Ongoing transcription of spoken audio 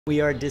We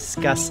are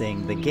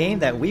discussing the game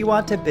that we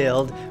want to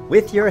build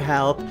with your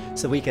help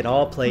so we can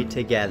all play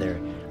together.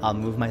 I'll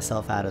move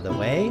myself out of the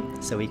way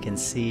so we can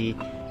see.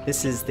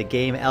 This is the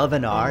game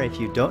Elvenar.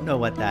 If you don't know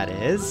what that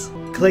is,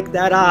 click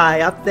that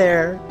eye up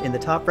there in the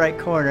top right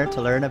corner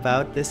to learn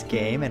about this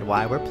game and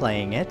why we're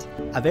playing it.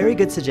 A very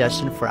good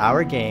suggestion for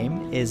our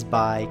game is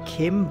by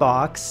Kim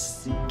Boxterbot,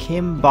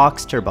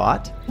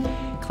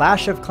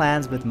 Clash of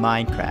Clans with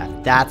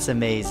Minecraft. That's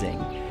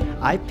amazing.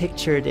 I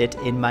pictured it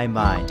in my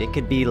mind. It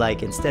could be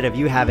like, instead of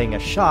you having a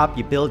shop,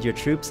 you build your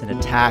troops and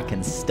attack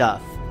and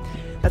stuff.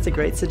 That's a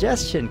great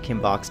suggestion,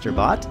 Kim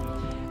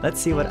Boxterbot.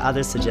 Let's see what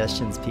other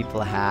suggestions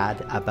people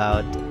had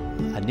about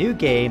a new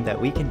game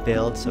that we can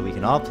build so we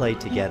can all play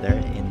together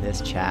in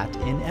this chat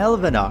in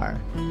Elvenar.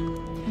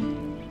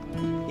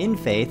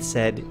 InFaith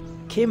said,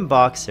 Kim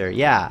Boxer,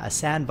 yeah, a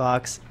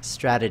sandbox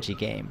strategy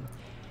game.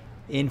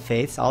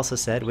 InFaith also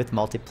said, with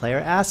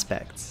multiplayer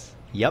aspects.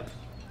 Yup.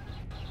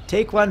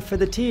 Take one for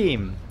the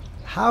team.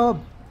 So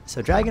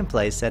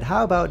Dragonplay said,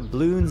 how about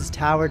Bloons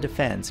Tower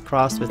Defense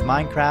crossed with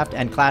Minecraft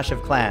and Clash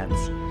of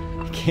Clans?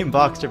 Kim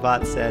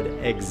Boxterbot said,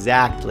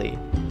 exactly.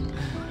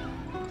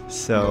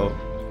 So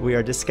we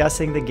are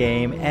discussing the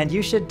game, and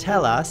you should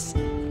tell us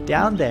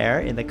down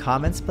there in the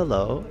comments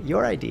below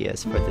your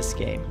ideas for this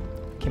game.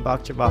 Kim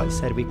Boxterbot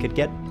said we could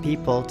get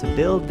people to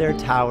build their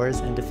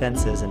towers and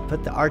defenses and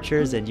put the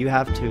archers, and you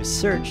have to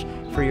search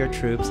for your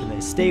troops and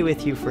they stay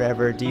with you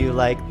forever. Do you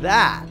like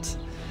that?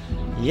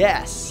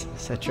 Yes,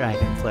 said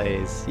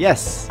Dragonplays.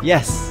 Yes,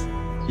 yes,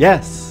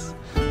 yes,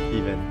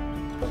 even.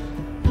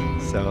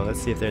 So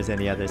let's see if there's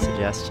any other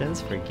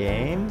suggestions for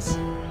games.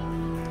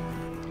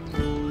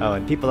 Oh,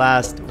 and people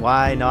asked,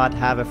 why not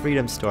have a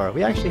Freedom store?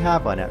 We actually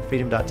have one at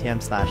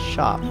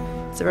freedom.tm/shop.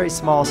 It's a very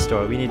small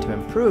store. We need to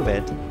improve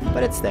it,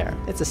 but it's there.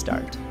 It's a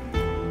start.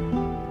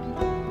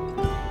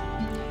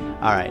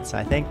 Alright, so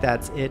I think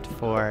that's it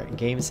for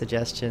game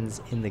suggestions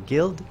in the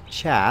guild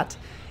chat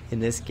in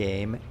this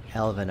game,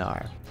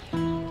 Elvenar.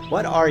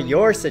 What are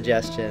your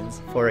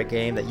suggestions for a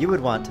game that you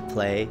would want to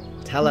play?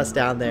 Tell us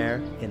down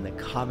there in the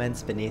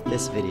comments beneath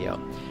this video.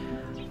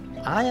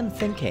 I am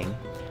thinking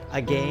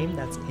a game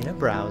that's in a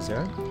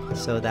browser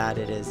so that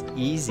it is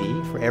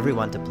easy for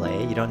everyone to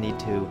play. You don't need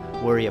to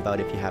worry about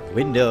if you have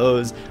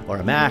Windows or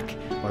a Mac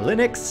or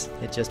Linux.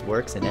 It just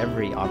works in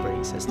every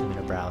operating system in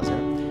a browser.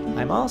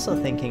 I'm also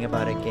thinking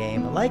about a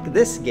game like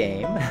this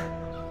game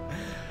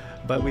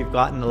but we've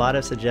gotten a lot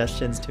of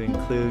suggestions to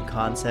include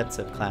concepts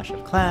of Clash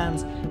of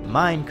Clans,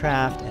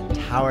 Minecraft, and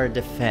tower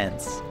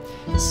defense.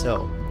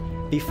 So,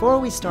 before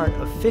we start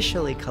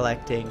officially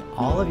collecting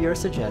all of your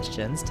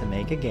suggestions to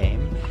make a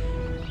game,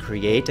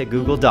 create a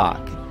Google Doc.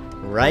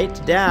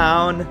 Write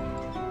down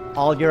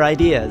all your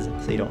ideas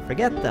so you don't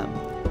forget them.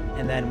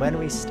 And then when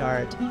we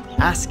start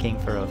asking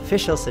for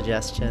official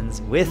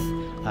suggestions with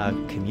a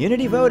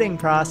community voting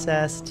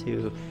process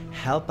to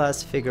help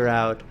us figure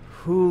out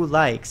who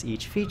likes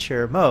each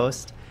feature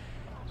most,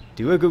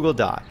 do a Google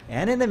Doc.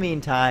 And in the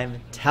meantime,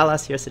 tell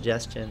us your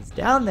suggestions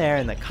down there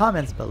in the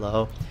comments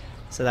below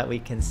so that we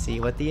can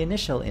see what the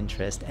initial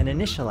interest and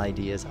initial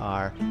ideas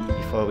are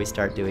before we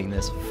start doing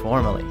this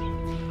formally.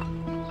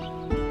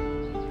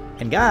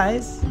 And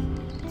guys,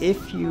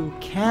 if you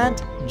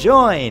can't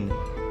join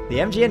the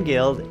MGN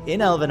Guild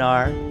in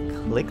Elvenar,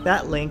 click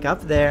that link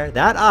up there.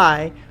 That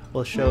eye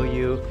will show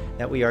you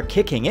that we are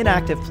kicking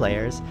inactive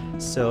players,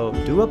 so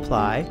do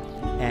apply.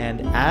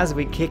 And as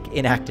we kick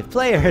inactive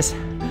players,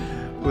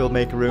 we'll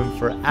make room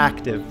for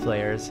active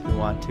players who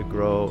want to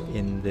grow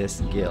in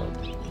this guild.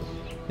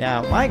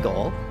 Now, my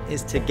goal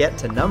is to get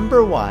to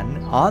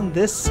 #1 on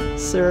this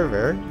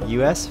server,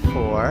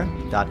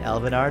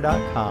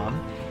 us4.elvenar.com,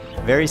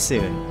 very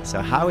soon.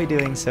 So how are we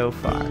doing so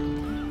far?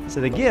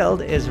 So the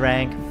guild is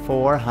rank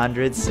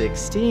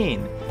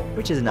 416,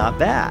 which is not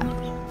bad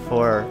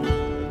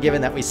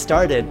given that we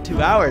started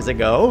 2 hours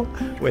ago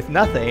with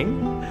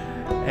nothing.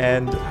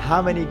 And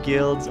how many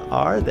guilds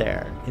are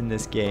there in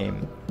this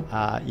game?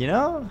 You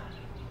know,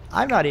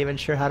 I'm not even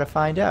sure how to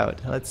find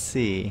out. Let's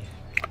see.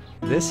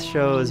 This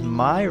shows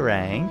my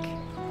rank.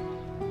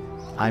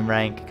 I'm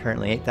ranked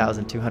currently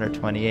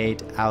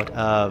 8,228 out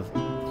of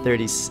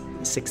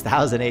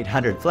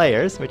 36,800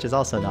 players, which is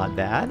also not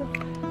bad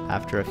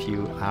after a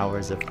few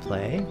hours of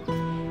play.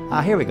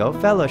 Here we go,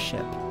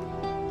 Fellowship.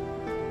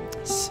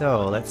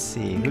 So let's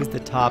see, who's the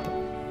top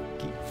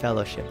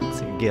fellowship?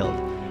 It's a guild.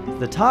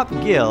 The top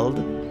guild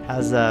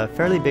has a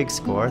fairly big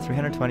score,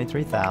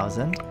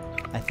 323,000.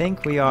 I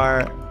think we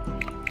are...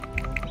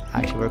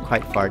 Actually, we're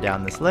quite far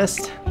down this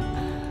list.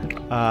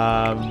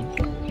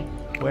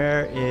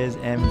 Where is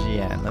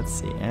MGN? Let's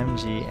see,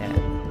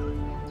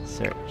 MGN.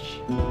 Search.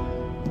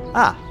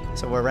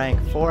 So we're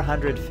ranked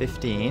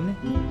 415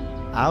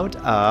 out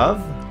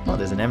of... Oh,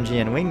 there's an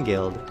MGN Wing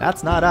Guild.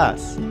 That's not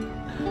us.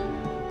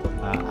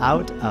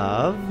 Out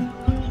of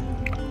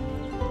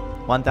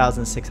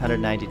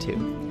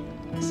 1,692.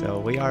 So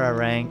we are a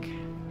rank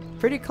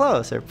pretty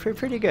close, or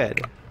pretty good.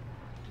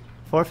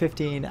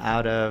 415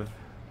 out of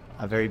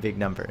a very big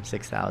number,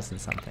 6,000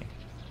 something.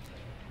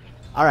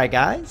 Alright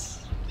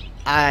guys,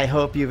 I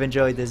hope you've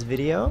enjoyed this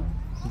video.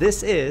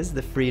 This is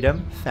the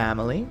Freedom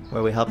Family,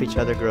 where we help each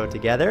other grow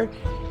together.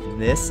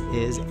 And this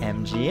is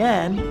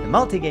MGN, the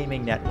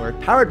multi-gaming network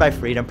powered by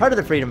Freedom, part of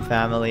the Freedom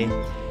Family,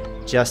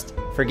 just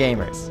for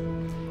gamers.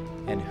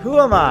 And who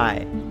am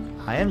I?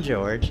 I am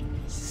George,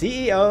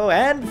 CEO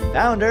and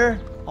founder,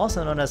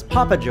 also known as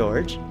Papa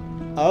George,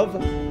 of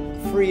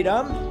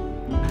Freedom.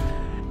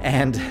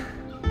 And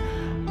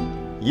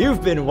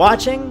you've been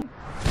watching.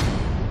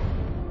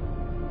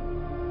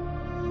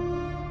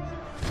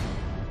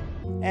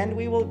 And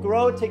we will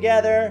grow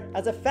together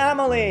as a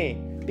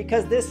family,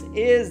 because this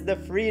is the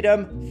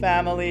Freedom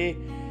Family.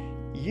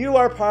 You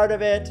are part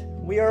of it,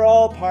 we are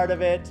all part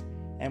of it,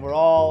 and we're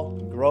all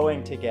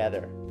growing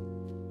together.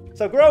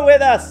 So grow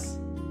with us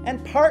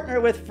and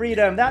partner with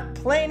Freedom. That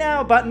Play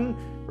Now button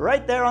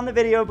right there on the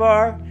video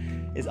bar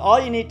is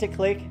all you need to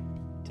click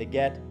to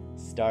get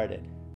started.